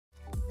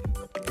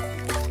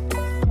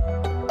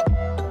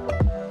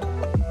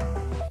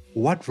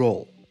What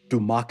role do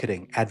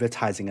marketing,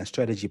 advertising, and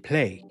strategy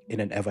play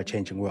in an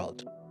ever-changing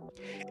world?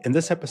 In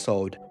this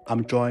episode,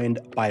 I'm joined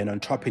by an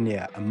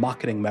entrepreneur, a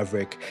marketing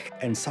maverick,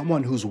 and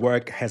someone whose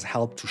work has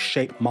helped to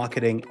shape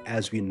marketing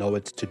as we know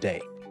it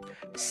today.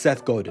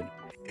 Seth Godin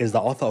is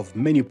the author of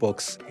many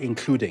books,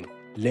 including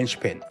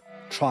Linchpin,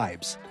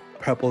 Tribes,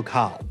 Purple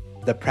Cow,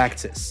 The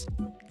Practice,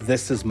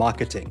 This is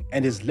Marketing,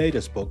 and his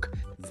latest book,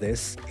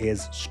 This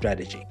is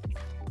Strategy.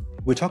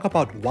 We talk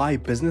about why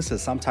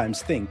businesses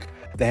sometimes think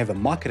they have a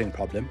marketing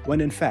problem when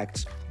in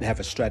fact they have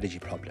a strategy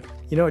problem.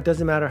 You know, it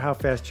doesn't matter how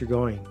fast you're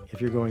going if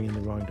you're going in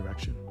the wrong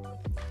direction.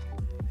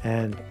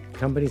 And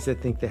companies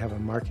that think they have a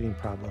marketing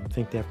problem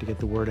think they have to get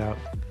the word out,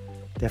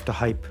 they have to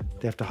hype,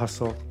 they have to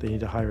hustle, they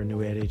need to hire a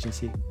new ad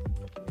agency.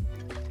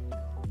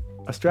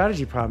 A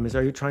strategy problem is,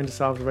 are you trying to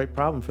solve the right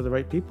problem for the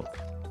right people?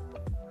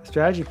 A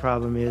strategy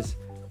problem is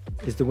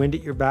the wind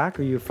at your back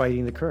or are you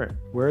fighting the current?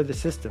 Where are the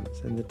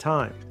systems and the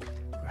time?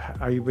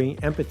 Are you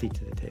bringing empathy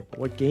to the table?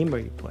 What game are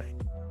you playing?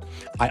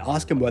 I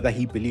ask him whether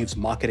he believes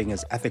marketing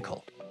is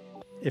ethical.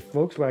 If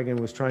Volkswagen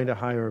was trying to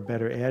hire a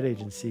better ad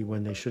agency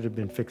when they should have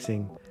been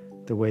fixing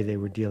the way they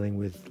were dealing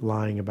with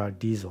lying about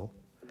diesel,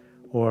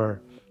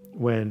 or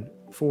when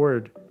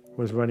Ford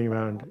was running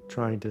around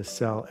trying to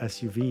sell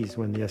SUVs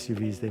when the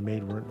SUVs they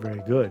made weren't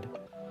very good,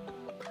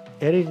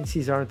 ad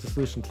agencies aren't the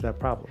solution to that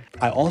problem.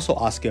 I also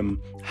ask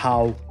him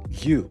how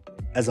you,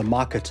 as a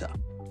marketer,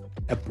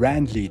 a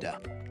brand leader,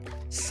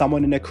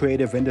 someone in a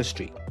creative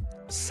industry,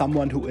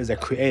 someone who is a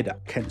creator,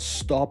 can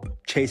stop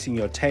chasing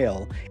your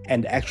tail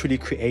and actually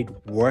create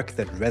work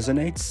that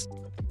resonates,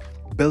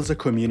 builds a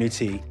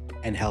community,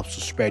 and helps to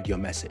spread your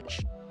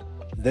message.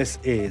 This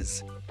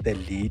is The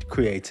Lead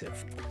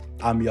Creative.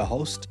 I'm your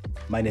host.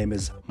 My name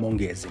is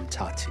Mongezi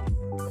Mtati.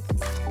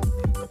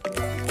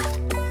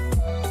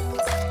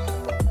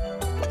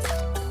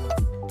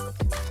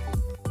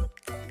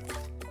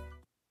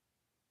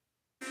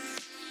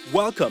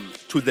 Welcome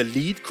to the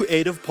Lead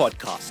Creative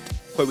Podcast,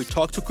 where we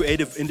talk to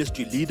creative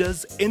industry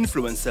leaders,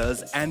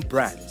 influencers, and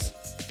brands.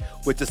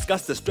 We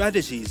discuss the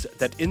strategies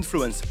that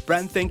influence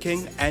brand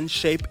thinking and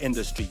shape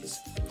industries.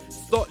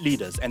 Thought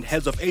leaders and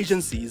heads of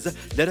agencies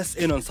let us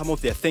in on some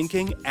of their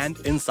thinking and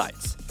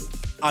insights.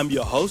 I'm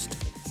your host,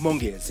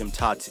 Mongezi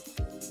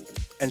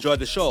Mtati. Enjoy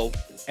the show,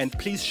 and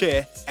please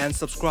share and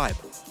subscribe.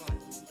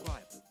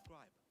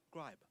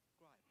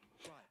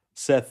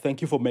 Seth,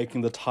 thank you for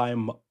making the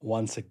time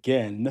once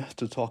again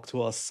to talk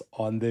to us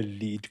on the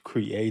Lead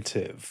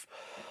Creative.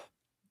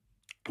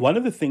 One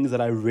of the things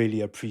that I really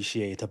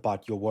appreciate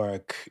about your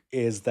work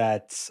is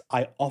that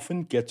I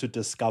often get to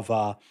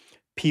discover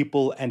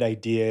people and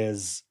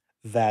ideas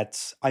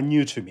that are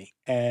new to me,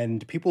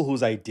 and people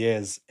whose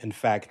ideas, in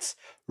fact,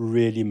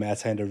 really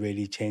matter and are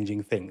really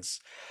changing things.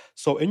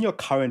 So in your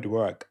current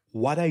work,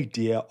 what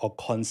idea or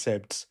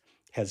concept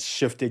has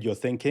shifted your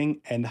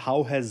thinking, and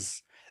how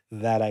has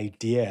that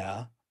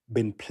idea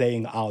been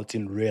playing out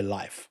in real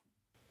life?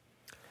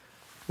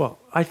 Well,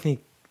 I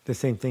think the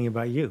same thing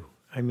about you.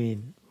 I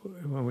mean,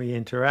 when we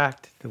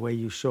interact, the way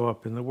you show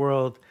up in the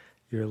world,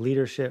 your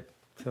leadership.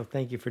 So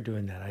thank you for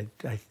doing that.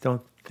 I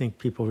don't think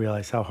people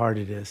realize how hard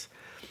it is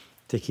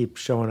to keep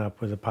showing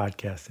up with a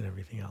podcast and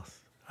everything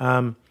else.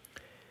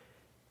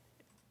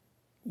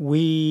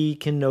 We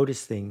can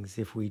notice things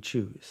if we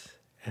choose.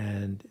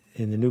 And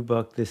in the new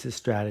book, This is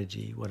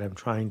Strategy, what I'm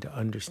trying to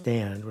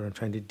understand, what I'm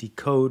trying to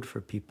decode for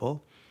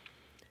people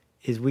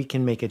is we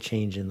can make a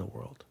change in the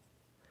world.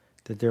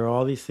 That there are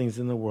all these things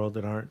in the world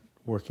that aren't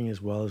working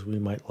as well as we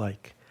might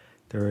like.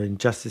 There are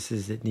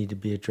injustices that need to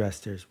be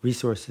addressed. There's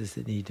resources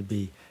that need to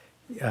be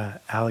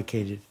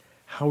allocated.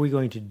 How are we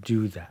going to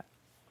do that?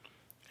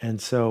 And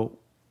so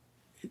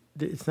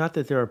it's not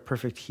that there are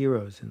perfect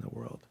heroes in the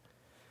world.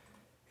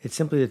 It's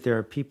simply that there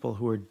are people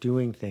who are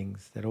doing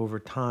things that over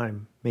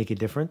time make a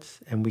difference,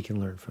 and we can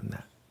learn from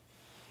that.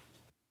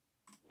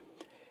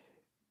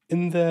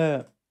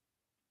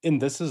 In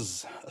This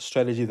is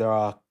Strategy, there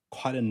are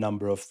quite a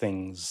number of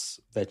things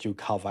that you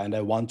cover, and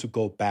I want to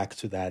go back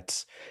to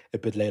that a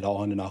bit later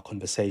on in our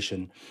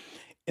conversation.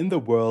 In the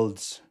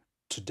world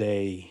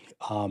today,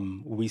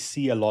 we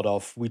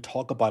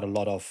talk about a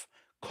lot of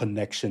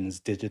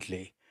connections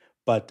digitally,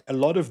 but a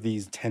lot of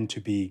these tend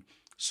to be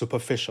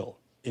superficial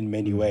in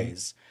many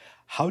ways.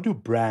 How do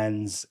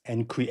brands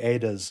and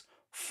creators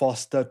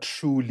foster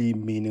truly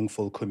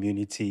meaningful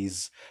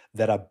communities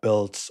that are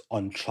built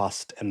on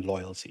trust and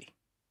loyalty?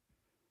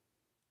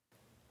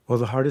 Well,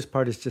 the hardest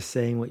part is just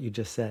saying what you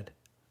just said,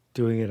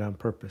 doing it on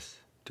purpose,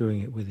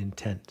 doing it with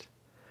intent.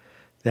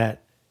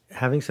 That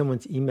having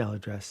someone's email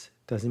address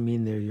doesn't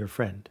mean they're your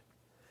friend.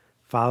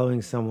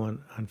 Following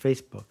someone on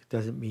Facebook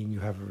doesn't mean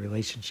you have a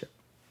relationship.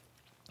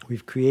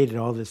 We've created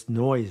all this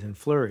noise and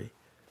flurry,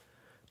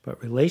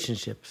 but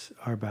relationships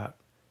are about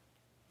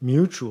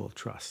mutual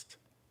trust,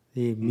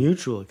 the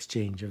mutual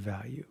exchange of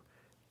value,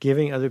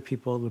 giving other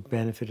people the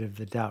benefit of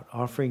the doubt,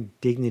 offering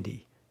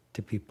dignity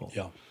to people.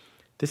 Yeah.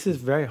 This is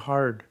very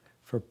hard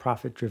for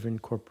profit-driven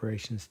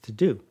corporations to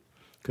do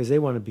because they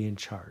want to be in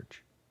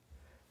charge.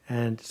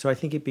 And so I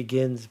think it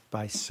begins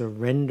by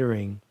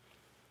surrendering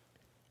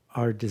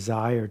our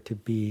desire to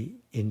be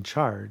in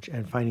charge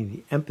and finding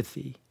the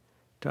empathy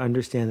to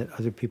understand that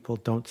other people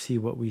don't see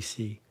what we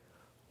see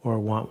or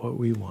want what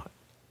we want.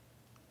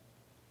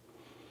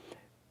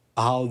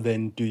 How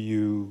then do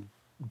you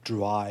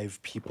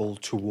drive people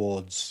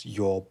towards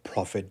your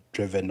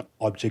profit-driven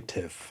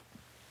objective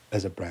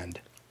as a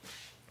brand?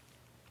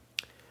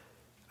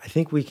 I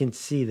think we can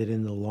see that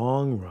in the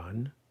long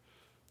run,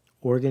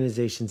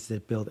 organizations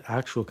that build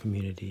actual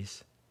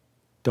communities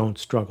don't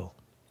struggle.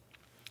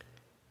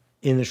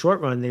 In the short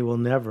run, they will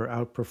never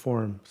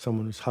outperform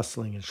someone who's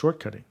hustling and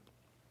shortcutting.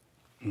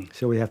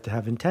 So we have to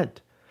have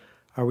intent.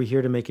 Are we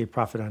here to make a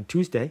profit on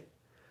Tuesday?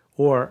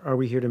 Or are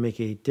we here to make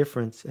a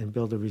difference and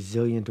build a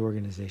resilient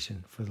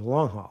organization for the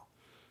long haul?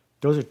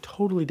 Those are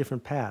totally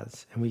different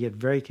paths, and we get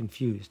very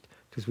confused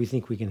because we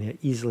think we can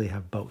easily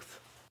have both.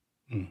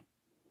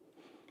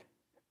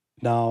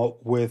 Now,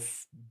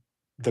 with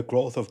the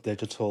growth of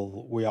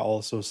digital, we are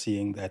also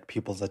seeing that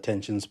people's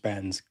attention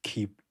spans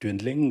keep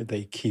dwindling.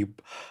 They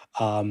keep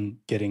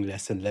getting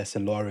less and less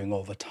and lowering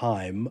over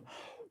time.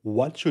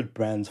 What should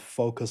brands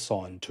focus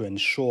on to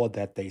ensure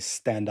that they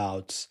stand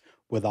out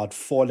without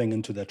falling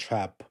into the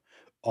trap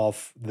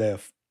of the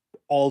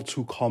all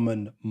too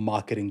common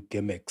marketing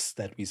gimmicks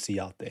that we see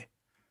out there?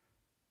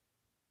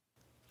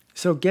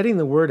 So getting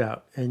the word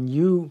out and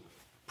you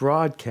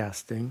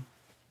broadcasting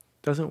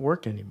doesn't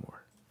work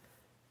anymore.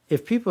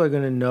 If people are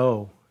going to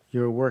know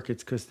your work,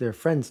 it's because their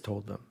friends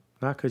told them,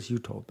 not because you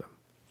told them.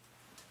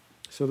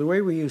 So the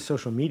way we use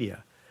social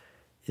media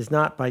is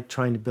not by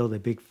trying to build a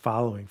big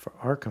following for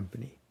our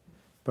company,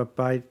 but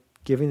by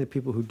giving the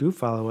people who do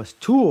follow us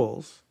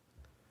tools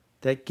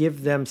that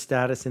give them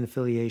status and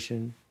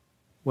affiliation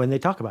when they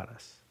talk about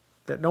us.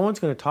 That no one's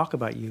going to talk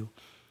about you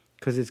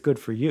because it's good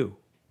for you.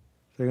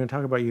 They're going to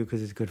talk about you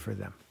because it's good for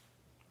them.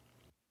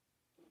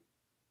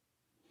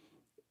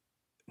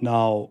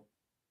 Now,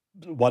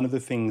 one of the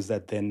things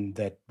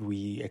that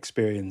we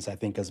experience, I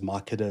think, as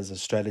marketers,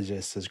 as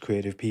strategists, as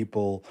creative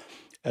people,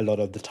 a lot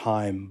of the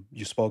time,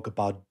 you spoke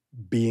about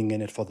being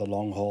in it for the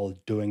long haul,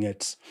 doing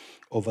it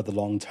over the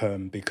long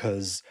term,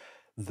 because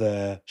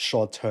the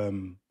short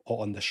term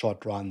or on the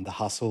short run, the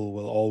hustle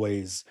will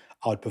always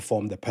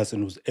outperform the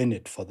person who's in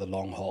it for the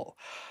long haul.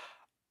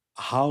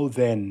 How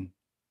then,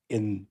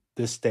 in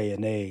this day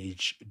and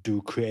age,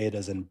 do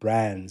creators and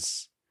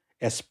brands,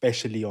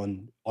 especially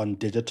on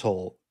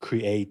digital,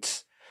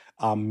 create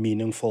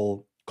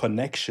meaningful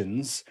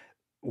connections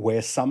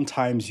where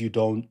sometimes you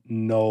don't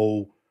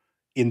know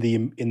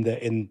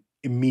in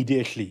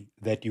immediately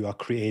that you are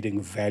creating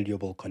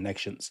valuable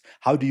connections?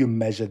 How do you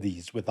measure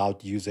these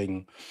without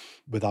using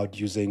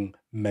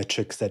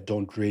metrics that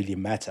don't really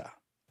matter?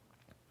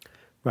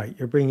 Right,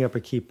 you're bringing up a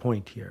key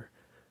point here,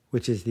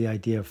 which is the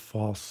idea of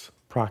false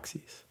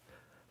proxies.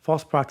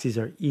 False proxies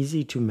are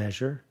easy to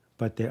measure,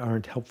 but they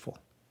aren't helpful.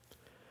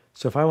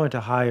 So if I want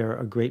to hire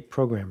a great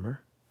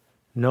programmer,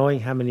 knowing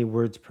how many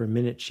words per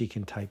minute she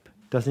can type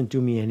doesn't do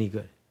me any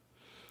good,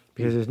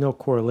 because there's no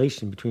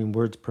correlation between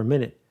words per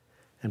minute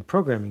and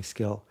programming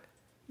skill,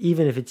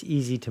 even if it's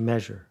easy to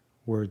measure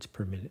words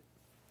per minute.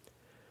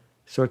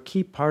 So a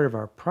key part of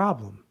our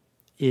problem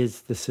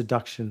is the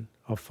seduction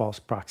of false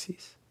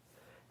proxies.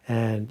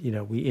 And,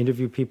 we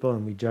interview people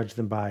and we judge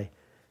them by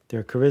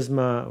their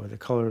charisma or the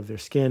color of their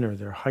skin or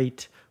their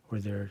height or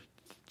their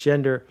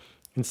gender,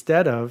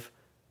 instead of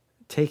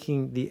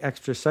taking the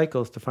extra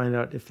cycles to find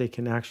out if they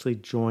can actually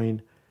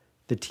join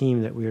the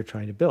team that we are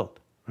trying to build,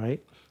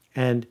 right?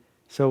 And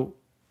so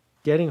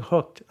getting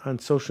hooked on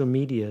social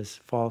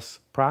media's false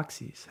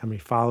proxies, how many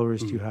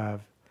followers do you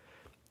have,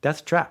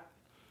 that's a trap.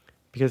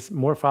 Because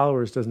more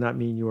followers does not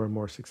mean you are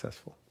more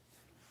successful.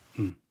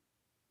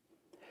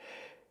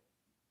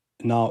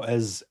 Now,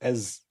 as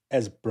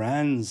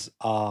brands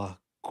are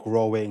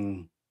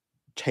growing,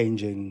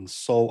 changing,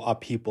 so are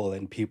people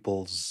and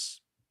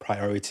people's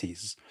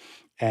priorities.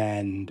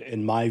 And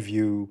in my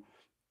view,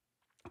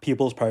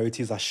 people's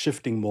priorities are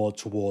shifting more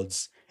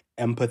towards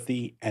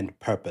empathy and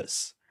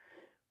purpose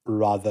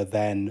rather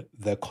than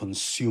the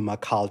consumer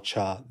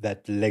culture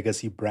that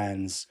legacy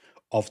brands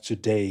of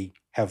today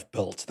have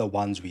built, the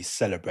ones we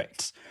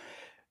celebrate.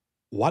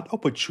 What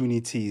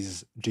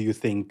opportunities do you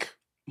think,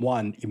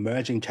 one,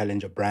 emerging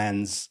challenger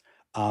brands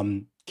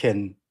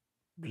can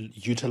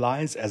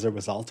utilize as a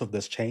result of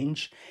this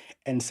change?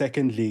 And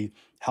secondly,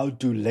 how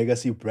do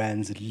legacy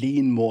brands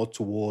lean more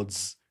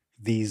towards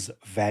these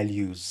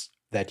values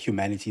that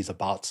humanity is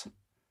about?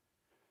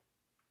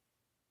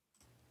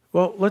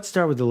 Well, let's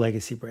start with the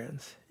legacy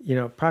brands.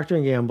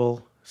 Procter &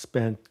 Gamble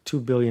spent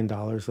 $2 billion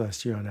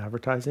last year on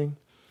advertising.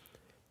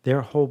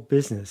 Their whole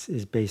business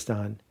is based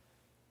on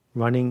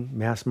running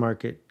mass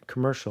market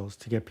commercials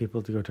to get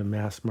people to go to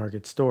mass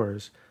market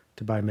stores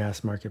to buy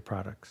mass market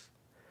products.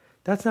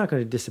 That's not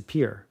going to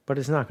disappear, but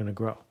it's not going to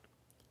grow.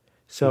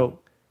 So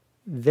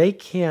they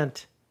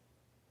can't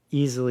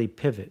easily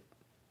pivot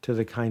to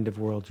the kind of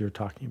world you're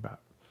talking about.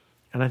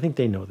 And I think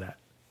they know that.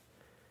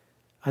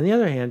 On the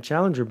other hand,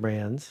 challenger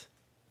brands,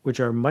 which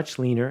are much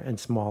leaner and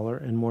smaller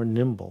and more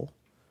nimble,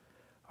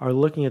 are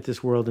looking at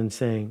this world and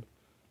saying,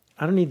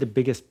 I don't need the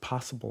biggest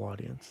possible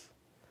audience.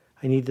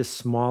 I need the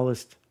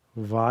smallest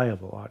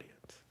viable audience.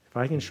 If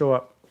I can show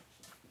up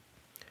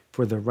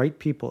for the right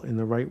people in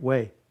the right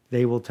way,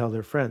 they will tell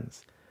their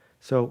friends.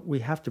 So we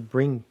have to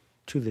bring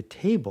to the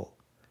table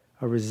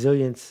a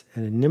resilience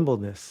and a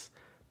nimbleness,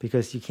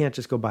 because you can't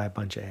just go buy a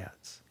bunch of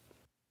ads.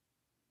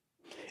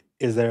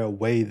 Is there a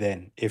way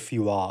then, if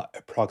you are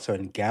a Procter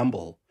and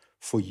Gamble,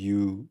 for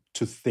you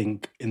to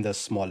think in the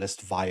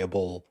smallest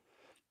viable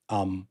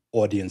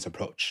audience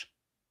approach?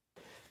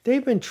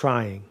 They've been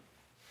trying.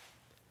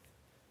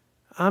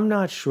 I'm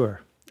not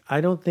sure.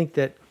 I don't think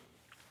that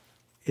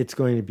it's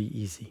going to be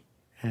easy.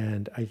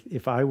 And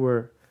if I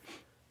were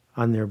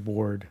on their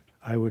board,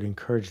 I would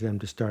encourage them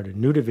to start a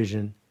new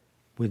division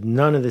with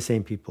none of the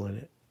same people in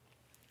it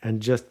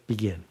and just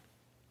begin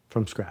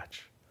from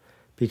scratch.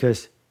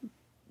 Because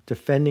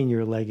defending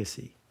your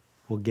legacy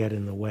will get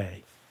in the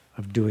way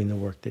of doing the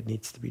work that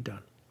needs to be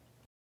done.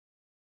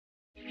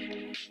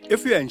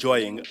 If you're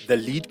enjoying The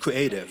Lead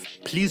Creative,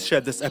 please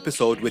share this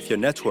episode with your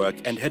network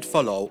and hit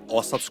follow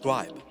or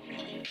subscribe.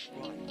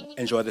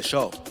 Enjoy the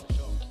show.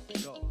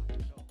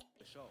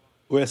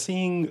 We're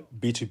seeing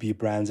B2B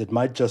brands. It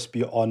might just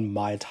be on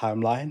my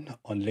timeline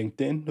on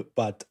LinkedIn,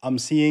 but I'm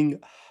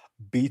seeing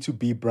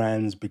B2B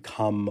brands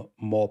become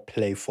more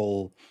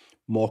playful,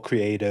 more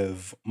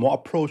creative, more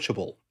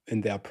approachable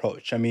in their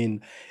approach. I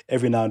mean,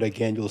 every now and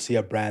again, you'll see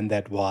a brand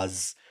that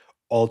was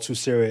all too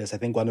serious. I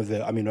think one of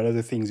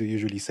the things you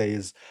usually say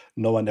is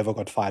no one ever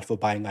got fired for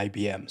buying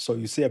IBM. So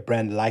you see a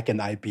brand like an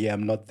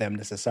IBM, not them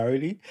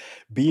necessarily,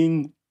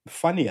 being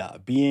funnier,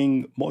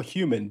 being more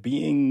human,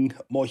 being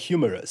more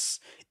humorous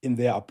in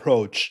their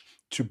approach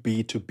to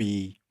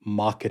B2B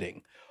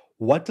marketing.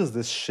 What does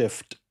this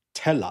shift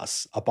tell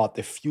us about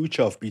the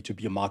future of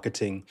B2B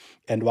marketing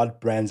and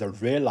what brands are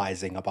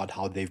realizing about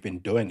how they've been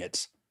doing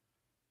it?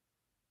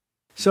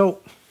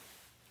 So,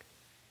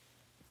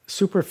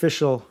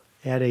 superficial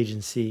ad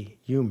agency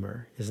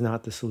humor is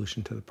not the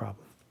solution to the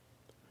problem.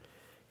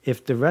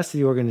 If the rest of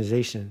the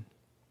organization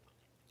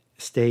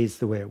stays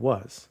the way it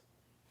was,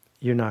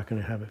 you're not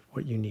going to have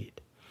what you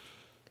need.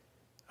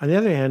 On the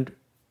other hand,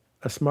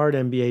 a smart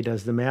MBA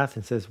does the math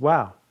and says,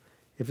 wow,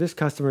 if this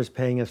customer is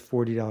paying us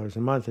 $40 a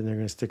month and they're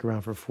going to stick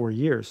around for 4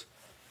 years,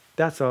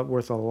 that's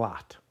worth a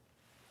lot.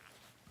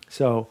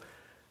 So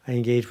I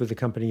engaged with a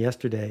company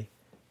yesterday.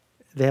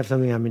 They have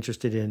something I'm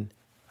interested in.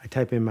 I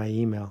type in my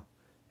email,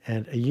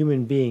 and a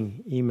human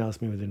being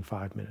emails me within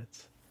 5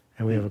 minutes,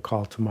 and we have a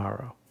call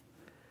tomorrow.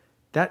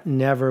 That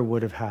never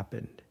would have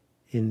happened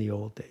in the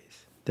old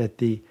days, that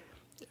the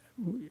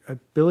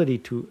ability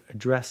to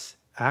address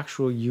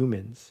actual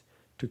humans,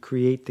 to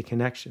create the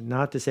connection,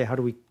 not to say, how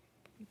do we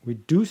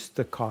reduce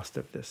the cost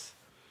of this?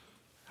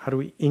 How do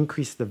we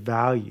increase the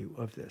value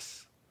of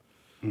this?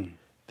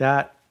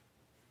 That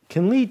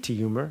can lead to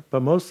humor,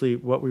 but mostly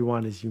what we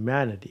want is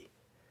humanity.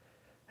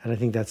 And I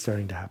think that's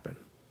starting to happen.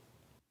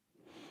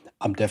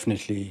 I'm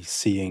definitely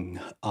seeing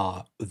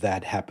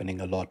that happening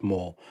a lot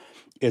more.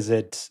 Is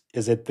it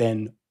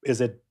then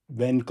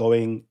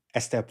going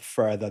a step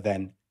further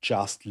than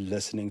just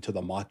listening to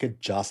the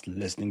market, just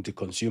listening to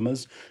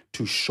consumers,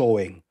 to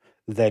showing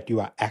that you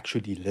are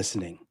actually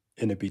listening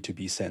in a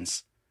B2B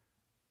sense?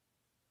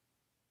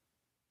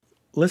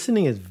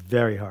 Listening is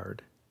very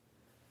hard.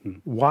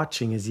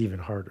 Watching is even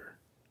harder.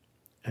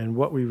 And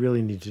what we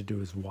really need to do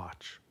is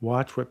watch.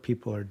 Watch what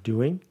people are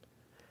doing,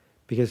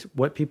 because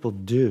what people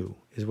do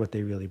is what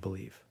they really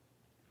believe.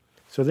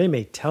 So they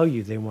may tell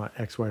you they want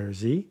X, Y, or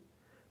Z,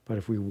 but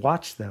if we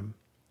watch them,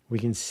 we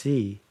can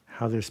see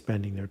how they're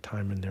spending their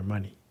time and their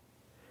money.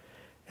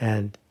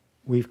 And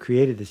we've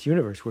created this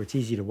universe where it's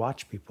easy to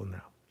watch people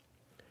now.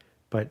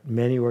 But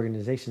many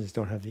organizations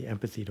don't have the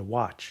empathy to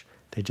watch.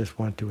 They just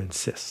want to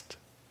insist.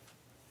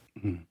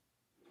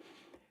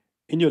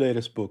 In your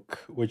latest book,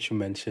 which you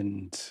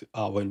mentioned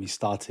when we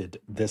started,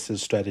 This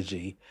is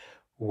Strategy,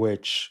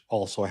 which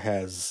also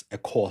has a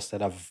course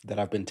that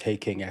I've been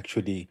taking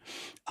actually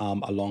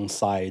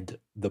alongside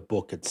the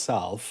book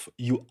itself,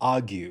 you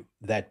argue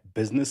that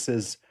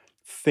businesses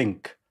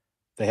think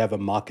they have a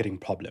marketing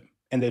problem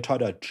and they try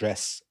to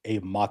address a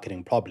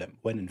marketing problem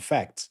when in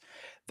fact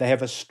they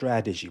have a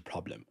strategy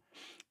problem.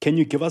 Can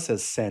you give us a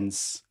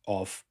sense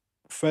of,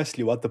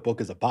 firstly, what the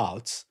book is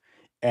about,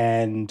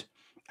 and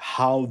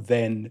how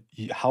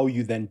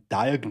you then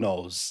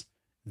diagnose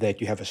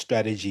that you have a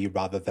strategy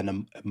rather than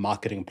a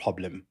marketing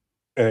problem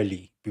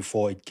early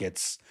before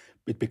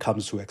it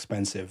becomes too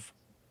expensive?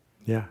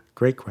 Yeah,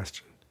 great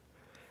question.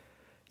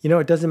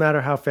 It doesn't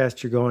matter how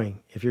fast you're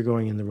going if you're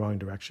going in the wrong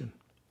direction.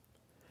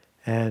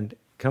 And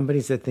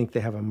companies that think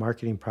they have a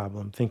marketing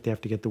problem think they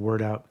have to get the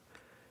word out.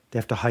 They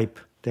have to hype.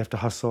 They have to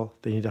hustle.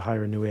 They need to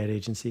hire a new ad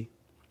agency.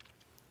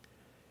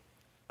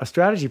 A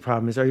strategy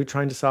problem is, are you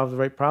trying to solve the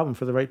right problem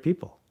for the right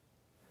people?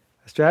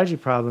 A strategy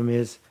problem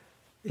is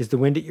the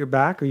wind at your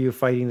back, or are you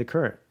fighting the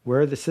current?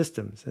 Where are the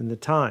systems and the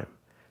time?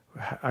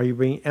 Are you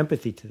bringing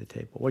empathy to the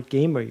table? What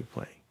game are you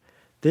playing?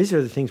 These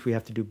are the things we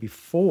have to do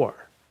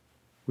before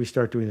we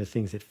start doing the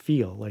things that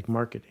feel like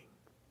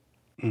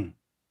marketing.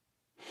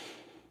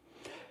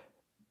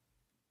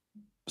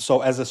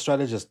 So as a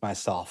strategist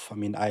myself, I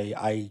mean,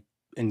 I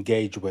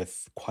engage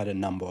with quite a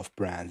number of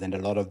brands, and a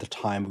lot of the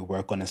time we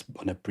work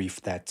on a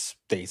brief that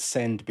they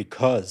send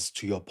because,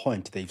 to your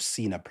point, they've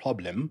seen a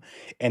problem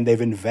and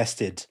they've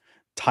invested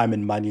time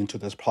and money into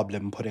this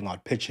problem, putting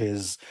out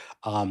pitches,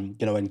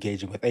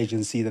 engaging with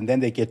agencies, and then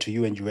they get to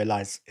you and you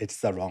realize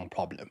it's the wrong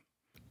problem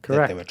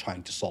that they were Correct.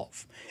 trying to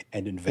solve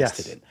and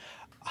invested Yes. in.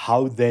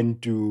 How then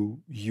do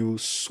you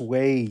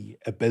sway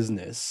a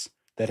business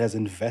that has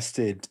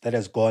invested, that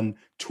has gone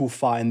too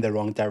far in the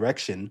wrong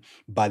direction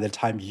by the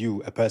time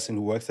you, a person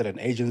who works at an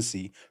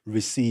agency,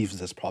 receives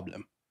this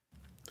problem?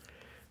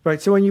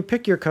 Right. So when you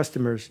pick your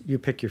customers, you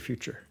pick your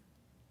future.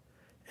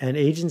 And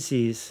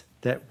agencies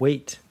that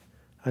wait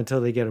until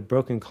they get a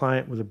broken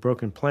client with a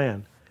broken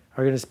plan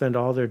are going to spend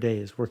all their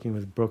days working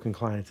with broken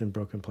clients and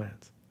broken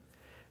plans.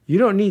 You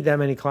don't need that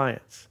many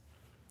clients.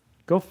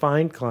 Go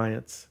find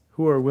clients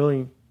who are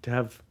willing to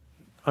have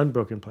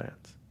unbroken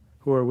plans,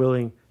 who are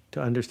willing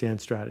to understand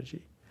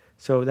strategy.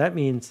 So that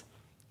means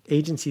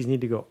agencies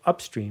need to go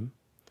upstream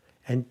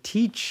and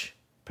teach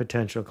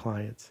potential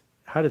clients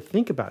how to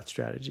think about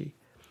strategy.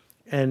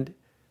 And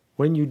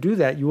when you do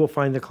that, you will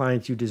find the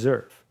clients you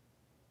deserve,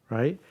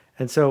 right?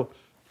 And so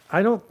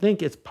I don't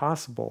think it's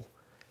possible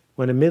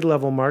when a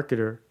mid-level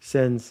marketer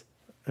sends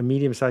a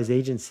medium-sized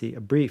agency a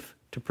brief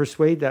to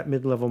persuade that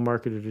mid-level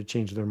marketer to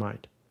change their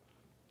mind.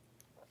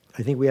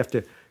 I think we have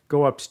to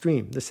go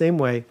upstream. The same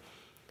way,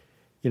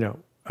 if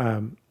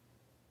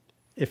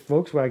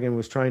Volkswagen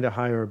was trying to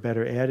hire a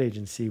better ad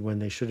agency when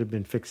they should have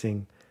been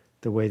fixing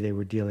the way they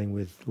were dealing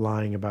with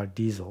lying about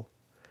diesel,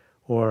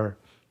 or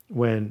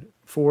when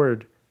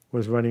Ford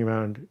was running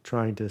around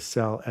trying to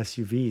sell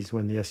SUVs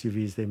when the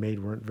SUVs they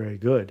made weren't very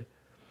good,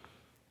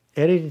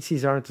 ad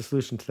agencies aren't the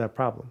solution to that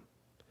problem.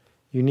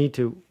 You need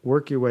to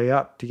work your way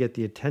up to get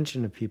the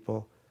attention of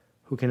people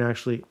who can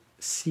actually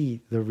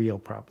see the real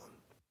problem.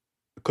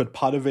 Could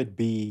part of it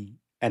be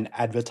an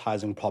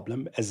advertising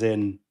problem, as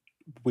in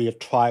we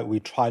try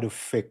to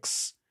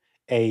fix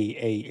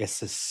a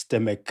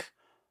systemic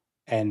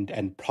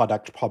and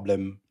product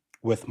problem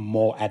with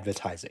more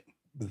advertising,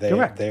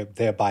 Correct.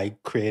 thereby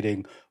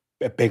creating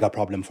a bigger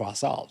problem for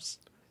ourselves?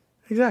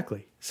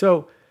 Exactly.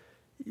 So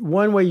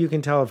one way you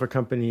can tell if a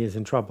company is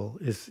in trouble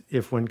is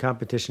if when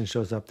competition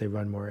shows up, they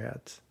run more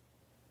ads,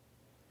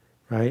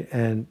 right?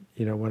 And,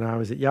 when I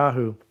was at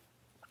Yahoo,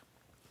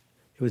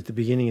 it was the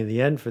beginning of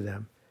the end for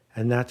them.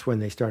 And that's when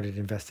they started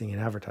investing in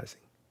advertising.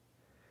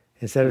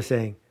 Instead of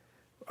saying,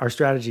 our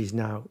strategy is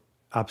now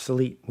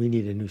obsolete, we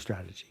need a new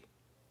strategy.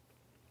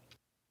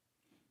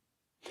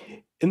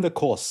 In the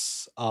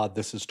course,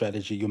 this is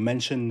strategy. You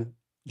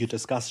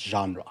discuss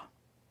genre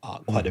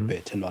quite a Mm-hmm.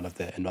 bit in one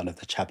of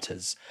the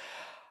chapters.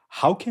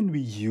 How can we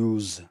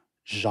use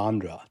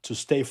genre to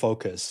stay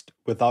focused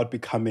without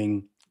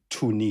becoming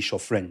too niche or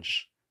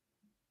fringe?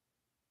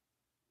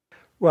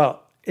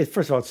 Well,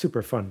 first of all, it's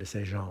super fun to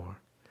say genre.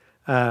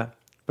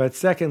 But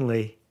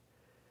secondly,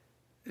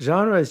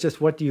 genre is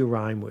just what do you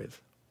rhyme with?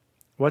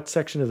 What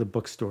section of the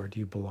bookstore do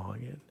you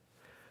belong in?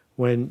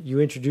 When you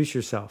introduce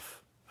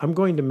yourself, I'm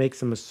going to make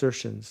some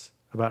assertions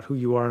about who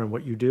you are and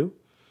what you do.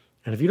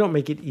 And if you don't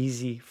make it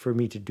easy for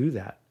me to do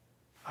that,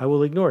 I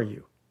will ignore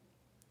you.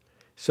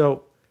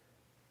 So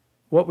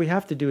what we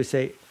have to do is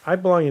say, I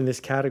belong in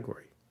this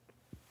category.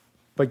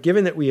 But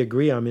given that we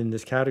agree I'm in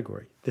this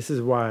category, this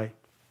is why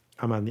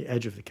I'm on the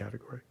edge of the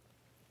category.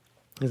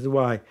 This is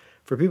why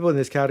for people in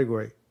this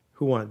category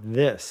who want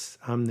this,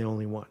 I'm the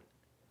only one,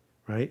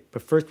 right?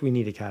 But first we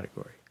need a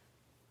category.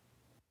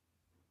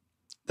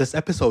 This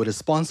episode is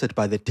sponsored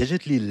by the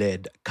digitally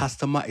led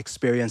customer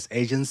experience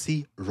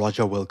agency,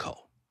 Roger Wilco.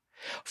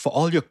 For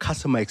all your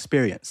customer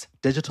experience,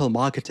 digital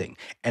marketing,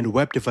 and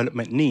web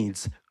development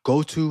needs,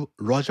 go to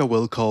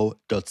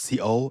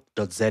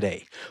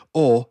rogerwilco.co.za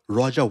or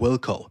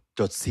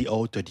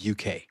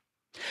rogerwilco.co.uk.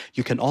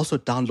 You can also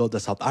download the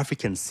South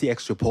African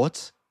CX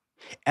report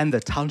and the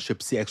Township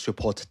CX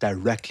report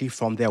directly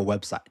from their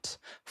website,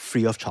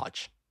 free of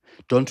charge.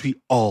 Don't we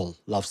all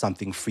love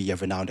something free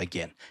every now and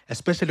again,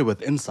 especially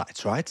with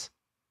insights, right?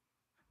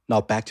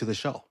 Now back to the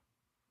show.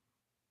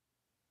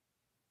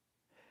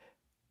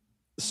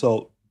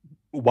 So,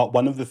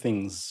 one of the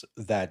things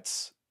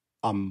that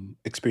I'm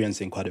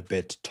experiencing quite a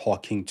bit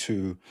talking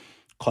to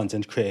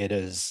content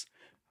creators,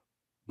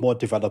 more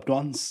developed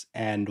ones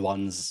and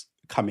ones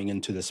coming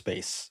into the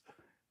space,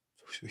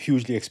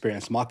 hugely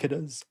experienced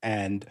marketers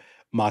and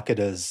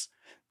marketers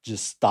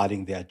just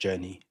starting their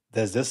journey.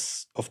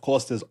 There's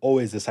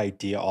always this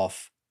idea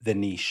of the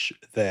niche,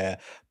 the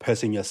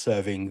person you're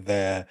serving,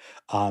 and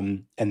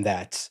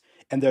that.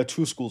 And there are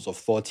two schools of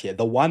thought here.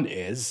 The one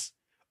is,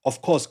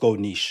 of course, go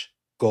niche,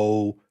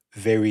 go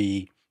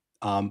very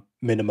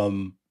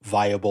minimum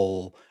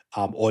viable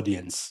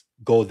audience,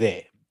 go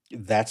there.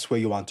 That's where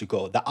you want to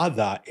go. The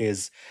other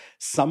is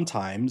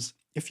sometimes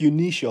if you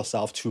niche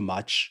yourself too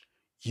much,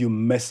 you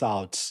miss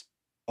out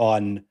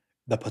on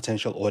the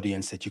potential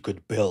audience that you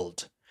could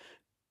build.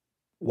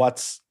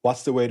 What's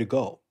the way to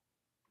go?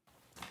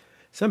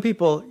 Some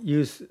people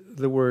use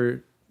the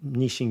word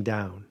niching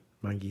down,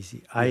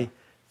 Mongezi. Yeah. I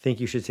think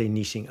you should say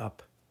niching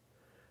up.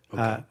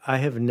 Okay. I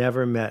have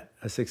never met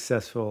a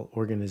successful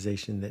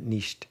organization that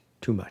niched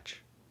too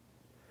much.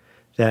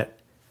 That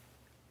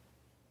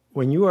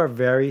when you are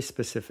very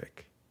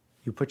specific,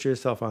 you put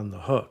yourself on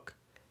the hook,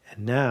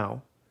 and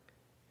now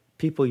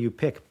people you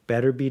pick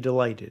better be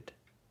delighted.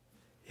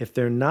 If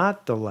they're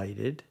not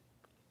delighted,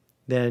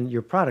 then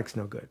your product's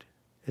no good.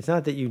 It's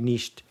not that you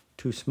niched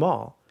too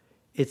small,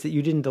 it's that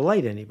you didn't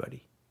delight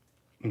anybody,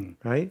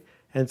 right?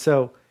 And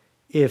so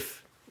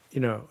if,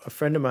 a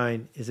friend of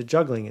mine is a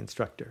juggling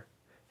instructor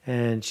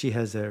and she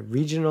has a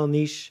regional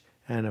niche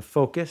and a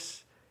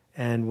focus,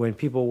 and when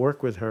people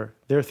work with her,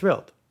 they're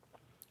thrilled.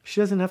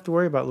 She doesn't have to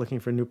worry about looking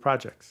for new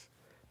projects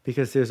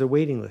because there's a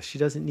waiting list. She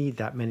doesn't need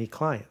that many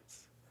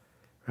clients,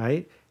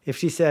 right? If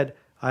she said,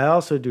 I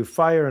also do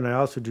fire and I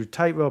also do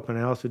tightrope and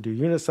I also do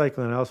unicycle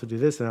and I also do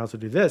this and I also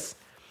do this,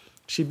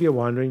 she'd be a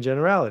wandering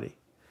generality.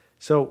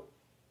 So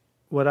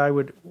what I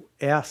would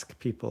ask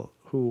people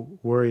who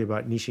worry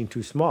about niching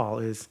too small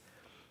is,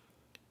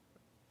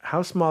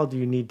 how small do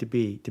you need to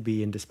be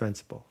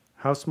indispensable?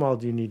 How small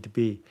do you need to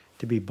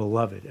be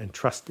beloved and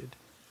trusted?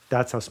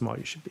 That's how small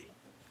you should be.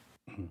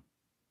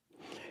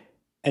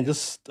 And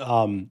just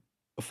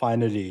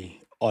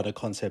finally, other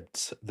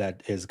concepts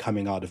that is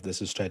coming out of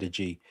this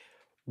strategy.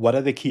 What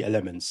are the key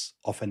elements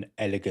of an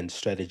elegant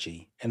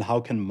strategy, and how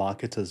can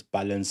marketers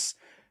balance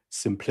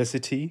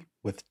simplicity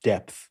with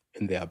depth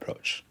in their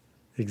approach?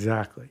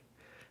 Exactly.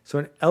 So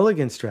an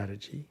elegant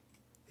strategy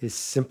is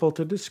simple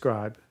to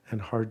describe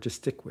and hard to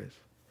stick with.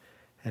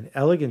 An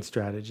elegant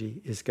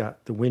strategy has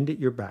got the wind at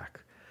your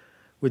back.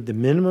 With the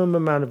minimum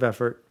amount of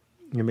effort,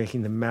 you're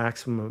making the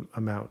maximum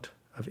amount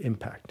of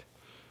impact.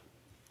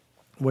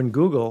 When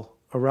Google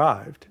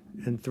arrived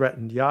and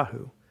threatened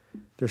Yahoo,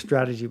 their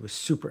strategy was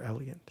super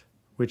elegant,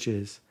 which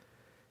is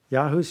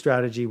Yahoo's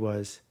strategy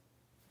was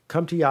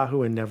come to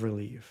Yahoo and never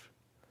leave.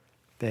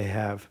 They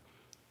have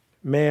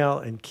mail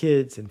and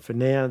kids and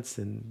finance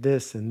and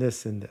this and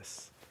this and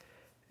this.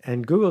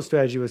 And Google's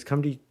strategy was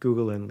come to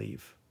Google and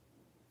leave.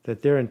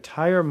 That their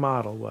entire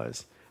model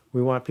was,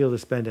 we want people to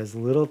spend as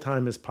little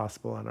time as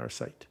possible on our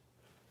site.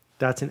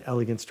 That's an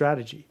elegant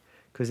strategy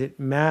because it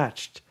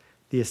matched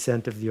the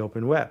ascent of the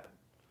open web.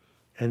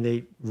 And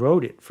they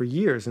rode it for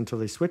years until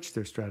they switched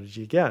their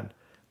strategy again.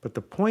 But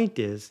the point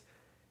is,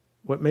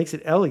 what makes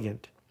it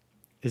elegant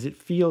is it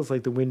feels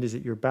like the wind is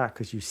at your back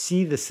because you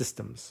see the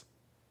systems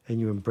and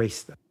you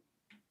embrace them.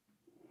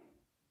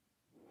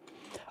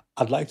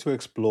 I'd like to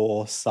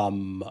explore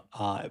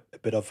a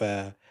bit of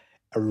a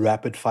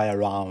rapid fire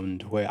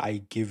round where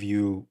I give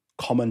you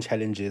common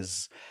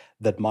challenges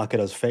that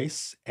marketers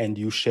face, and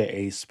you share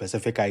a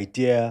specific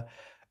idea,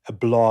 a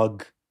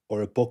blog,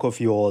 or a book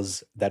of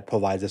yours that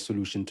provides a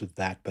solution to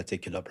that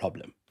particular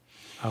problem.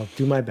 I'll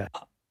do my best.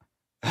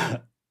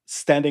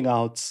 Standing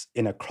out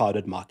in a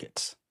crowded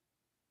market.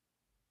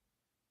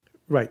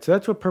 Right. So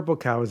that's what Purple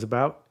Cow is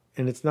about.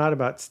 And it's not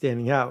about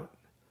standing out.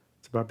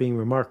 It's about being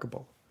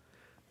remarkable.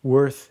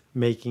 Worth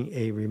making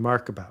a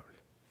remark about.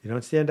 You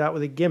don't stand out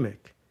with a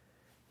gimmick.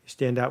 You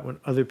stand out when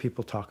other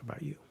people talk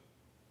about you.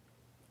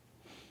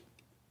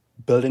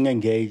 Building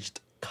engaged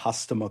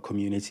customer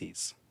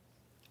communities.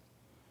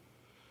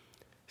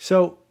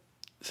 So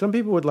some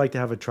people would like to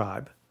have a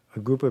tribe, a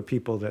group of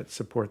people that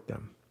support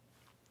them.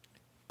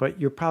 But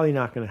you're probably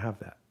not going to have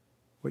that.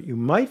 What you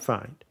might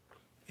find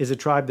is a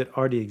tribe that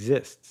already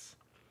exists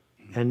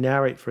and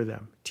narrate for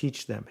them,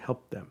 teach them,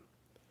 help them.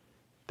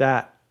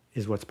 That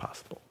is what's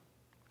possible.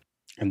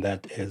 And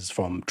that is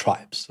from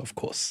tribes, of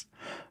course.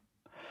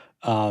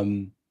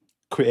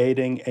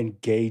 Creating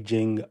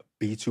engaging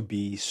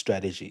B2B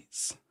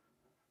strategies.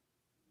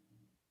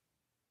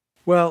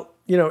 Well,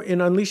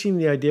 in Unleashing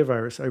the Idea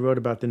Virus, I wrote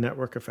about the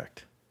network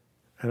effect.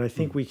 And I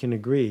think we can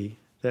agree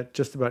that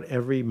just about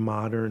every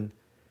modern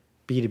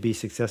B2B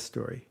success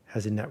story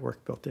has a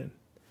network built in.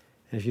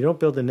 And if you don't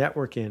build a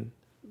network in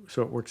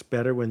so it works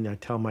better when I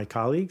tell my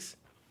colleagues,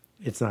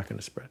 it's not going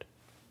to spread.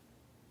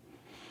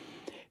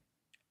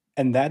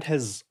 And that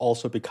has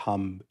also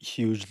become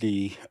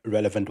hugely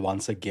relevant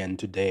once again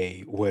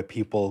today, where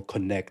people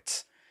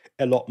connect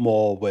a lot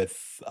more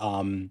with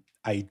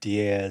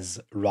ideas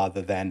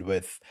rather than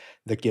with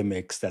the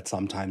gimmicks that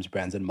sometimes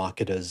brands and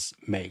marketers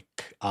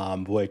make,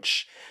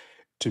 which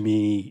to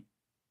me,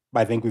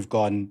 I think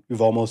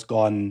we've almost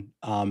gone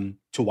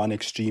to one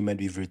extreme and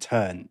we've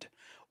returned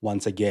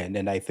once again.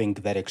 And I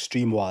think that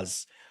extreme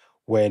was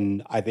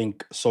when I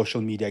think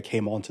social media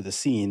came onto the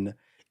scene.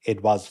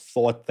 It was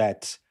thought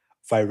that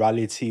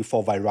virality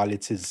for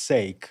virality's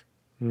sake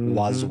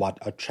was what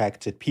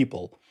attracted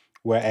people,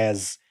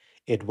 whereas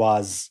it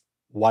was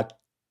what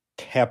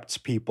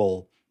kept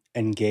people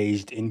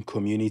engaged in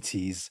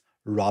communities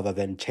rather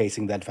than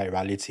chasing that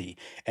virality.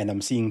 And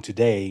I'm seeing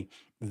today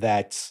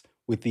that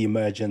with the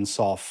emergence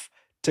of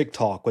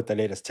TikTok, with the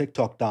latest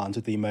TikTok dance,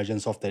 with the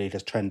emergence of the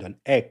latest trend on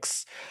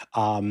X,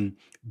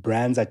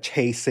 brands are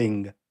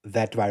chasing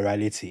that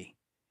virality.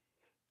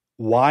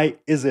 Why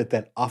is it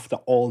that after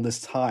all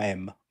this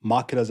time,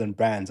 marketers and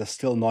brands are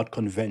still not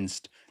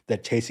convinced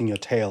that chasing your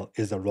tail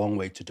is the wrong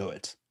way to do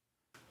it?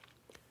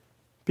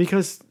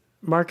 Because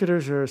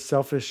Marketers are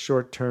selfish,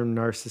 short-term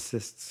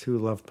narcissists who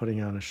love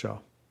putting on a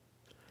show.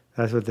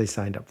 That's what they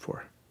signed up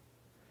for.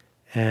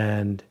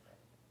 And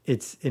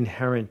it's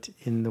inherent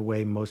in the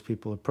way most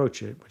people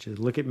approach it, which is,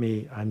 look at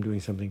me, I'm doing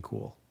something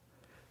cool.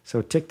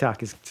 So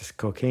TikTok is just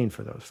cocaine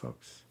for those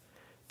folks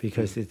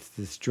because it's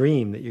this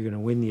dream that you're going to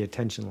win the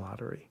attention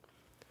lottery.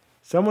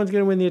 Someone's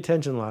going to win the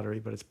attention lottery,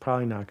 but it's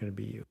probably not going to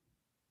be you.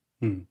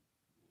 Hmm.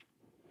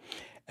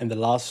 And the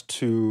last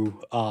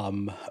two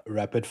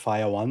rapid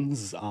fire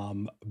ones,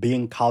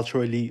 being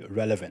culturally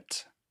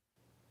relevant.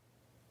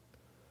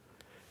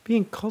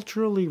 Being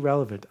culturally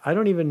relevant. I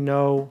don't even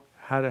know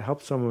how to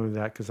help someone with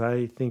that because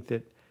I think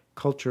that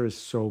culture is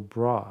so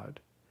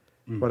broad.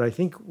 But I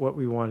think what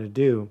we want to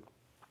do,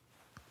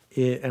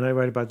 and I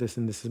write about this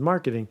in This Is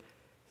Marketing,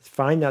 is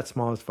find that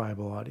smallest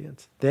viable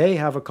audience. They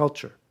have a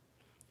culture.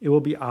 It will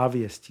be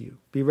obvious to you.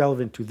 Be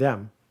relevant to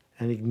them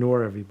and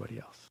ignore everybody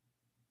else.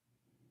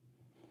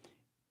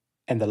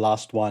 And the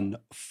last one,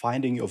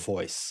 finding your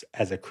voice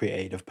as a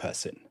creative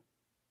person.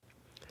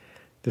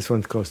 This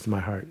one's close to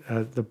my heart.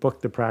 The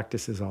book, The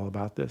Practice, is all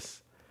about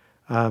this.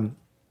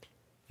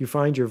 You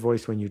find your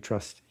voice when you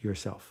trust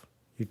yourself.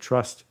 You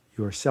trust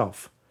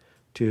yourself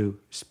to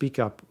speak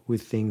up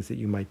with things that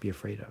you might be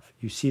afraid of.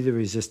 You see the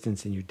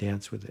resistance and you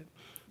dance with it.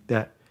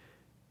 That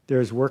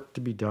there's work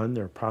to be done,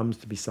 there are problems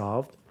to be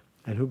solved,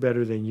 and who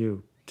better than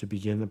you to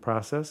begin the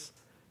process?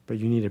 But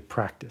you need to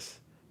practice.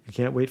 You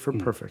can't wait for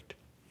perfect.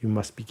 You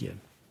must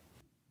begin.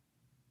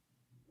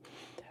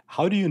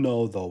 How do you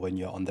know, though, when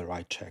you're on the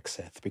right track,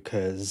 Seth?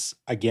 Because,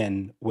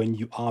 again, when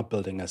you are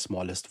building a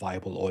smallest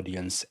viable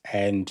audience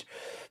and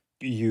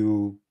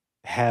you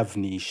have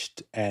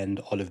niched and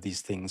all of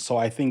these things. So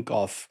I think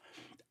of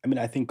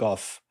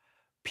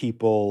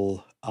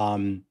people,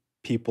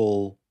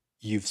 people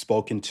you've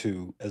spoken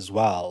to as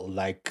well,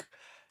 like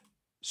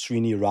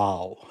Srini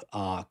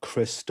Rao,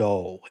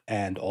 Christo,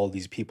 and all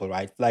these people,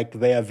 right? Like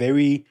they are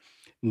very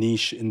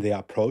niche in their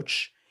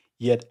approach,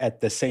 yet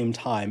at the same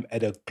time,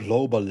 at a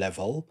global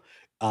level,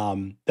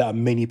 there are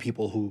many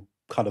people who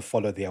kind of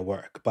follow their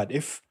work. But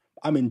if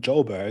I'm in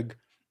Joburg,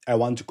 I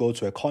want to go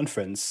to a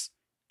conference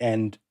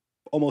and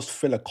almost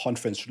fill a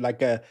conference,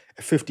 like a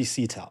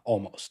 50-seater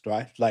almost,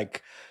 right?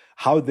 Like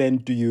how then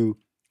do you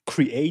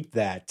create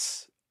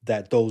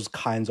those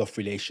kinds of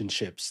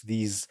relationships,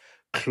 these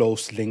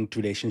close linked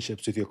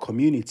relationships with your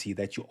community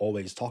that you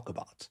always talk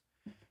about?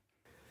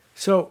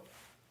 So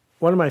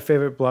one of my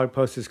favorite blog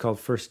posts is called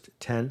First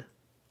 10.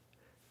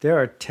 There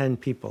are 10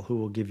 people who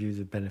will give you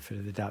the benefit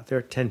of the doubt. There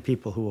are 10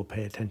 people who will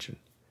pay attention.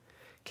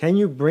 Can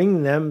you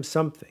bring them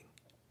something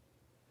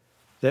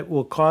that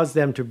will cause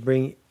them to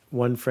bring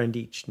one friend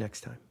each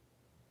next time?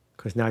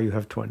 Because now you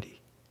have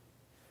 20.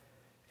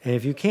 And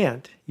if you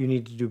can't, you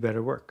need to do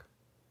better work,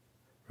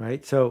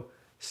 right? So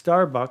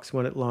Starbucks,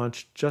 when it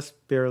launched,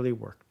 just barely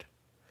worked.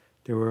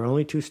 There were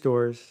only 2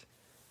 stores,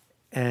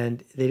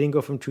 and they didn't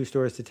go from 2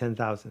 stores to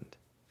 10,000.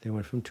 They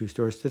went from 2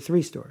 stores to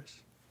 3 stores.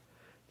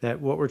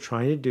 That what we're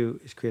trying to do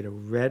is create a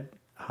red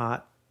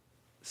hot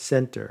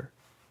center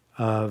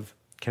of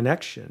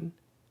connection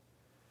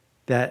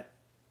that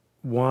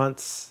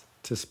wants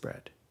to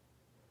spread.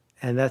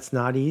 And that's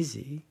not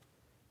easy,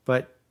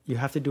 but you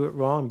have to do it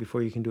wrong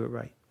before you can do it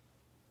right.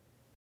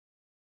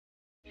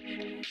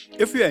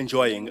 If you're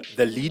enjoying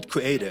The Lead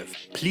Creative,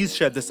 please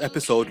share this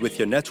episode with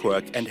your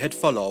network and hit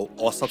follow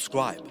or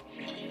subscribe.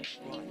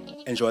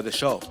 Enjoy the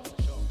show.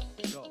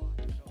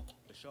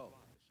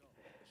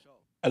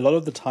 A lot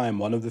of the time,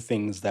 one of the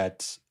things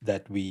that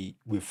we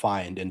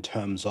find in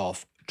terms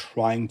of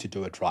trying to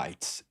do it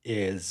right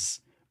is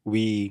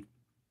we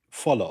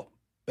follow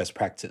best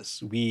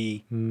practice.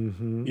 We,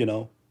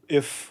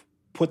 if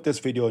put this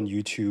video on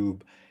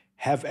YouTube,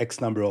 have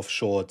X number of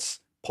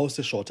shorts, post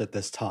a short at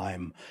this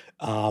time,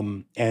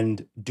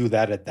 and do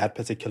that at that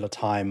particular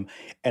time.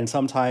 And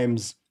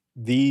sometimes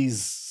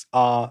these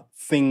are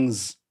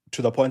things,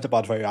 to the point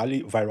about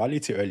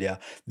virality earlier,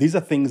 these are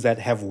things that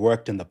have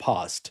worked in the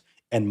past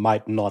and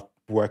might not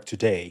work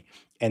today.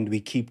 And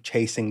we keep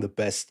chasing the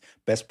best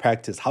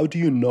practice. How do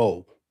you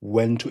know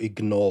when to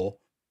ignore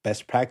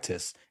best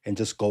practice and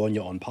just go on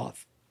your own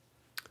path?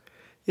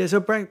 Yeah, so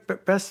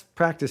best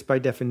practice by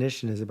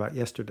definition is about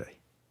yesterday.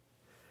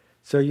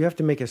 So you have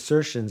to make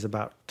assertions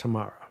about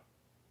tomorrow,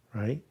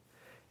 right?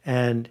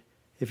 And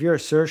if your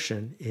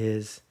assertion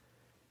is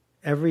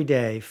every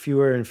day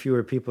fewer and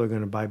fewer people are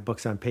going to buy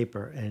books on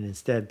paper and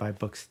instead buy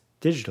books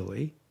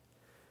digitally,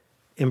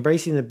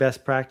 embracing the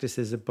best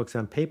practices of books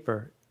on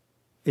paper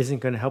isn't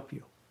going to help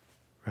you,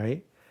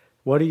 right?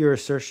 What are your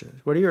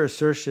assertions? What are your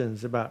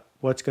assertions about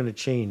what's going to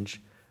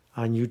change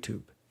on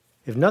YouTube?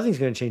 If nothing's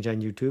going to change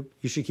on YouTube,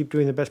 you should keep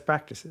doing the best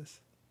practices.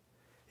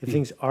 If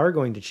things are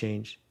going to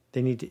change,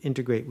 they need to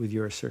integrate with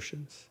your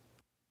assertions.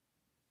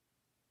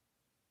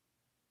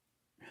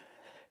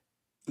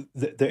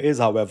 There is,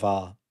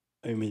 however,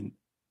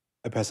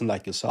 a person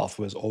like yourself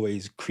who has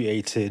always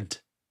created,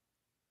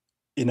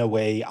 in a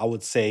way, I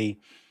would say,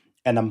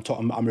 and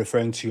I'm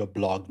referring to your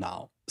blog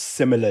now,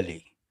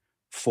 similarly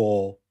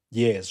for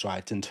years,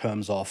 right? In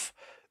terms of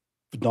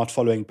not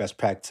following best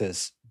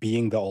practice,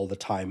 being there all the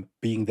time,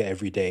 being there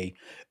every day.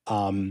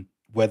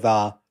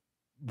 Whether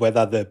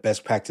the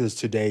best practice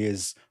today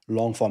is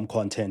long form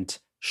content,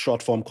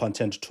 short form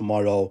content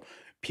tomorrow.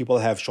 People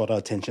have shorter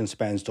attention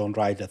spans. Don't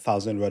write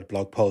 1,000-word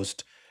blog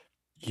post.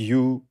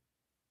 You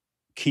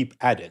keep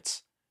at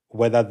it,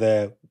 whether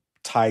the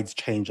tides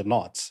change or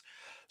not.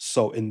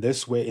 So in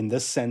this way, in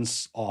this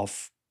sense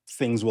of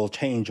things will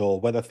change, or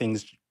whether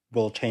things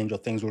will change or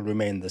things will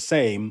remain the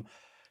same,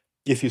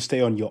 if you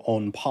stay on your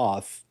own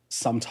path,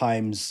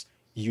 sometimes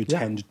you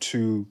tend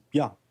to be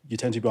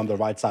on the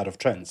right side of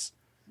trends.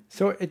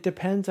 So it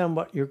depends on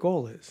what your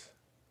goal is.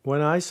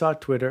 When I saw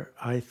Twitter,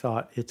 I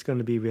thought it's going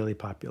to be really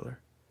popular,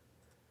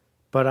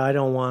 but I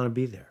don't want to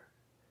be there.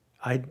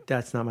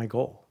 That's not my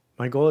goal.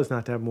 My goal is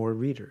not to have more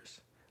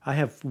readers. I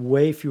have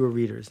way fewer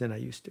readers than I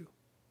used to,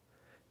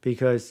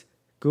 because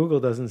Google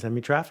doesn't send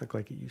me traffic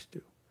like it used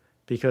to,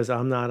 because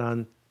I'm not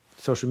on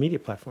social media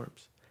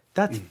platforms.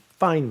 That's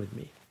fine with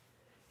me.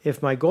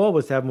 If my goal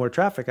was to have more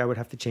traffic, I would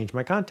have to change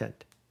my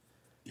content.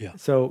 Yeah.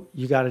 So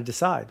you got to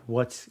decide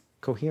what's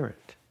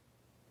coherent.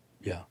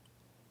 Yeah.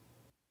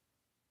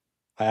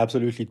 I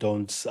absolutely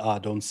don't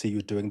see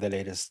you doing the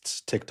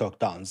latest TikTok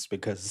dance,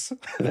 because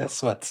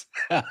that's what.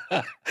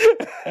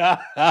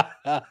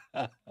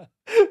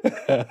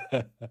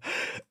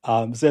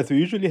 Seth, we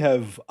usually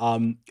have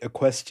a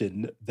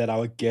question that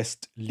our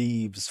guest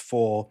leaves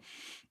for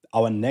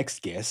our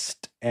next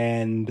guest,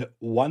 and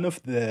one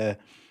of the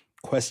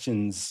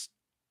questions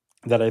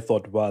that I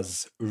thought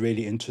was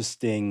really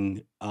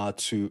interesting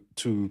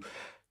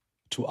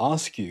to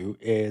ask you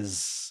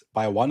is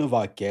by one of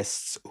our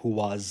guests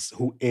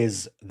who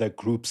is the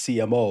group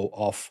CMO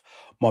of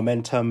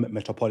Momentum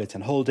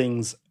Metropolitan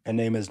Holdings. Her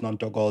name is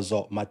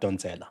Nontogozo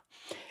Madonsela.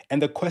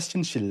 And the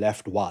question she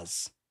left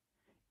was,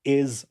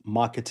 is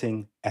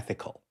marketing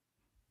ethical?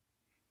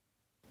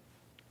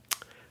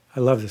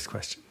 I love this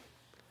question.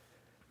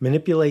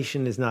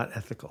 Manipulation is not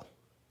ethical.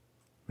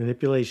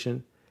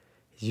 Manipulation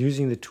is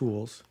using the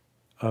tools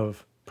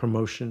of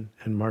promotion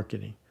and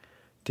marketing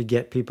to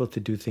get people to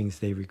do things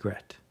they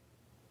regret.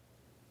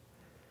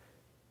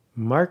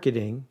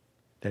 Marketing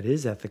that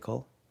is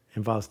ethical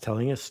involves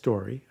telling a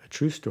story, a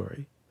true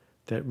story,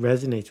 that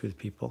resonates with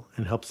people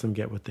and helps them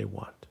get what they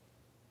want.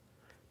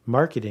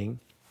 Marketing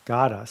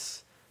got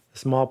us the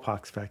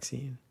smallpox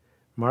vaccine.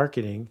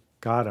 Marketing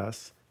got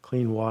us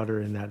clean water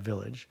in that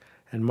village.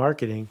 And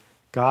marketing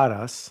got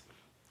us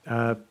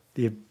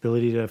the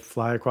ability to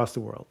fly across the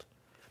world.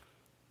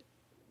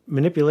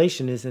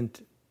 Manipulation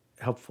isn't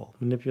helpful.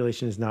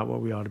 Manipulation is not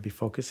what we ought to be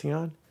focusing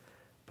on.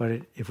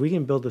 But if we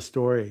can build a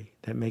story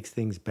that makes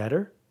things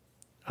better,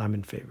 I'm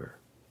in favor.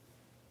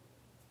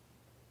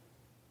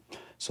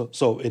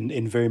 So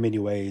in very many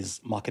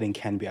ways, marketing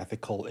can be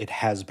ethical. It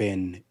has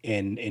been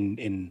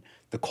in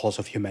the course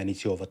of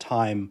humanity over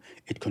time.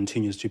 It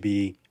continues to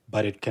be,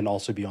 but it can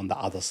also be on the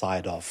other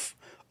side of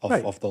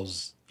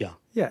those. Yeah.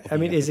 Yeah. I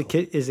mean, is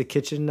a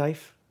kitchen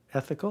knife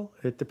ethical?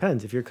 It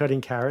depends. If you're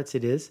cutting carrots,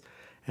 it is.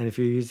 And if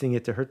you're using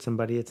it to hurt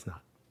somebody, it's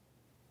not.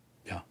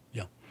 Yeah,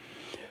 yeah.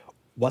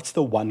 What's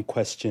the one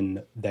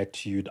question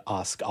that you'd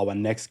ask our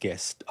next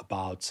guest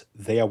about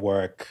their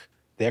work,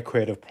 their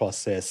creative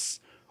process,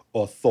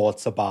 or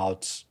thoughts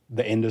about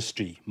the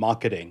industry,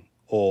 marketing,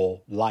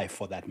 or life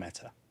for that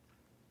matter?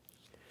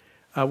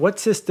 What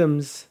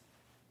systems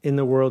in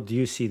the world do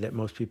you see that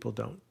most people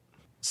don't?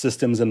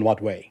 Systems in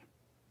what way?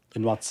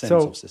 In what sense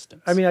of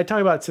systems? I mean, I talk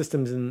about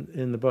systems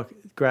in the book.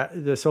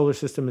 The solar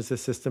system is a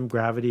system.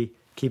 Gravity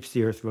keeps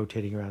the Earth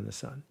rotating around the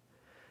sun.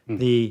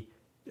 The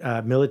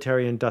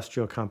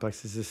military-industrial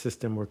complex is a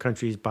system where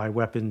countries buy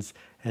weapons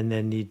and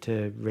then need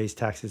to raise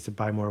taxes to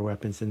buy more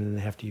weapons, and then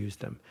they have to use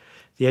them.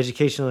 The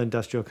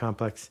educational-industrial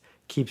complex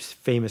keeps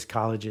famous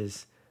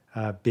colleges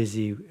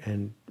busy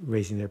and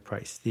raising their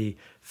price. The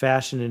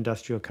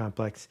fashion-industrial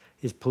complex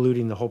is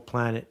polluting the whole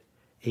planet.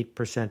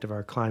 8% of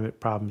our climate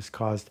problems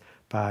caused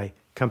by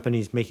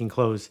companies making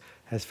clothes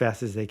as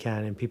fast as they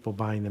can and people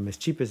buying them as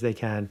cheap as they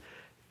can,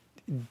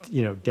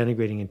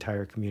 denigrating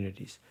entire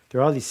communities.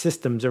 There are all these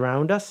systems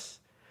around us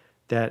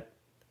that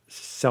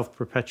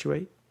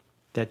self-perpetuate,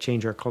 that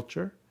change our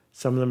culture.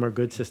 Some of them are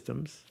good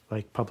systems,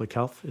 like public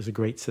health is a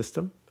great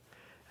system,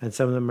 and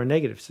some of them are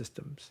negative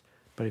systems.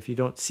 But if you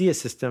don't see a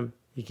system,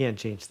 you can't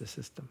change the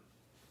system.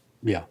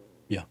 Yeah,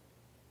 yeah.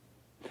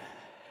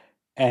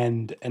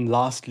 And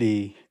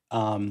lastly,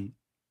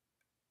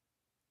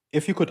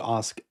 if you could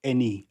ask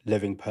any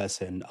living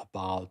person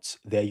about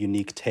their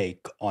unique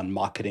take on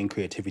marketing,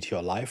 creativity,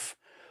 or life,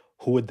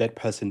 who would that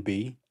person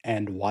be,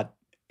 and what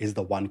is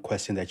the one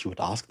question that you would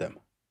ask them?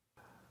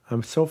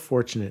 I'm so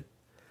fortunate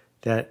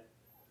that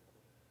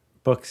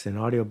books and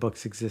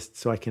audiobooks exist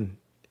so I can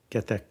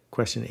get that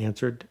question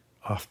answered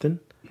often.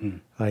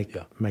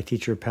 My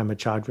teacher, Pema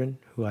Chodron,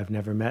 who I've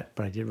never met,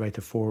 but I did write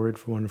the foreword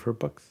for one of her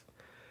books.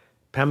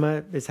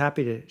 Pema is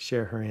happy to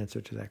share her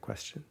answer to that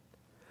question.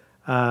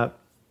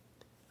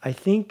 I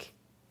think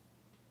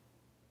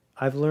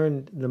I've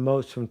learned the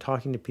most from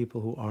talking to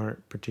people who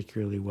aren't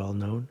particularly well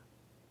known,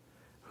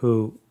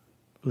 who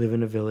live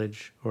in a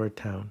village or a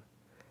town,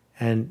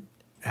 and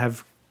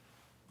have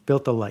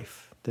built a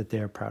life that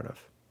they're proud of.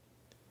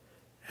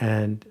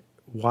 And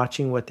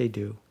watching what they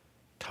do,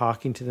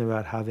 talking to them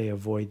about how they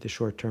avoid the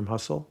short-term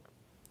hustle,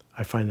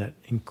 I find that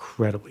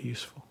incredibly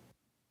useful.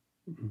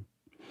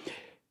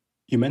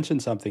 You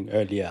mentioned something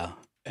earlier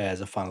as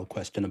a final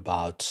question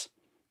about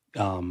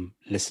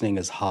listening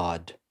is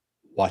hard,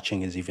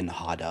 watching is even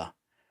harder.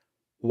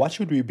 What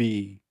should we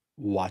be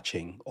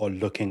watching or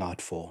looking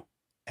out for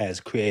as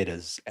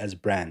creators, as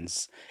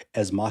brands,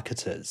 as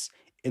marketers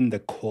in the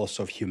course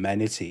of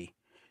humanity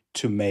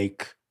to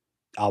make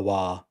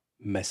our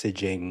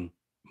messaging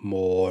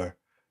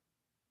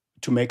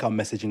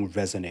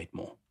resonate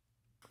more?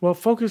 Well,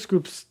 focus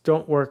groups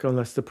don't work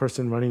unless the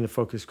person running the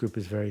focus group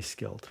is very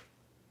skilled.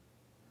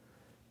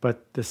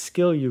 But the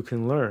skill you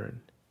can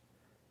learn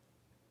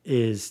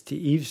is to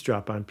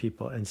eavesdrop on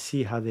people and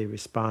see how they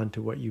respond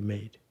to what you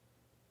made.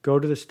 Go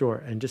to the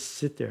store and just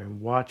sit there and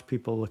watch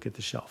people look at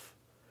the shelf,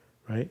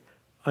 right?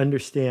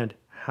 Understand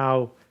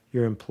how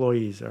your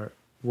employees are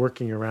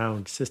working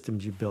around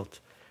systems you built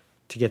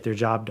to get their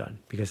job done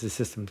because the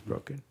system's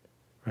broken,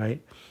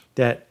 right?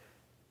 That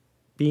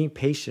being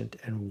patient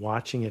and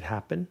watching it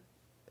happen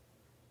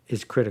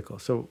is critical.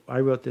 So I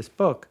wrote this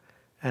book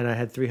and I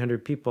had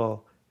 300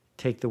 people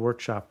take the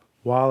workshop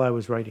while I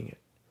was writing it.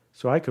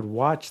 So I could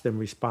watch them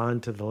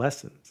respond to the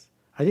lessons.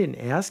 I didn't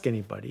ask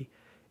anybody,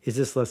 is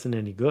this lesson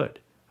any good?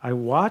 I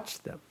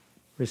watched them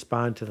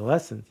respond to the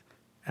lessons,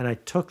 and I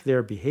took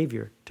their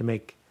behavior to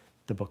make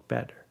the book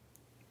better.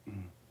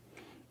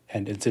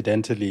 And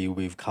incidentally,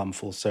 we've come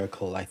full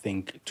circle, I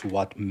think, to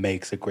what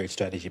makes a great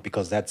strategy,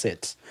 because that's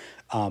it.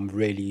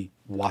 Really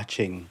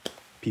watching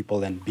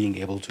people and being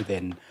able to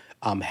then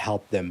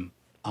help them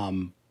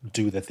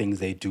do the things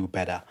they do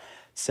better.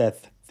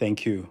 Seth,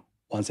 thank you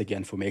once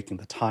again for making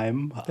the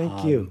time.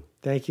 Thank you.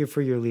 Thank you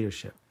for your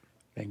leadership.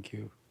 Thank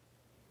you.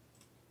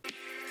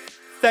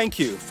 Thank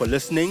you for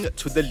listening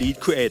to The Lead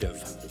Creative.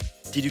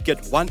 Did you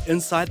get one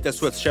insight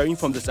that's worth sharing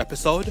from this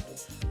episode?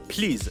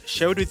 Please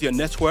share it with your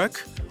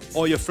network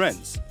or your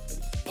friends.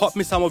 Pop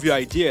me some of your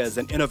ideas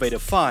and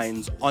innovative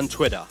finds on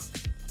Twitter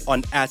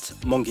on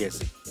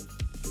 @Mongezi.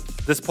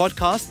 This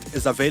podcast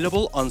is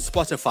available on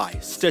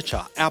Spotify,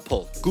 Stitcher,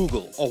 Apple,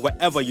 Google, or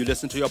wherever you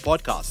listen to your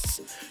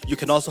podcasts. You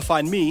can also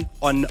find me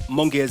on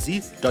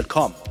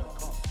mongezi.com.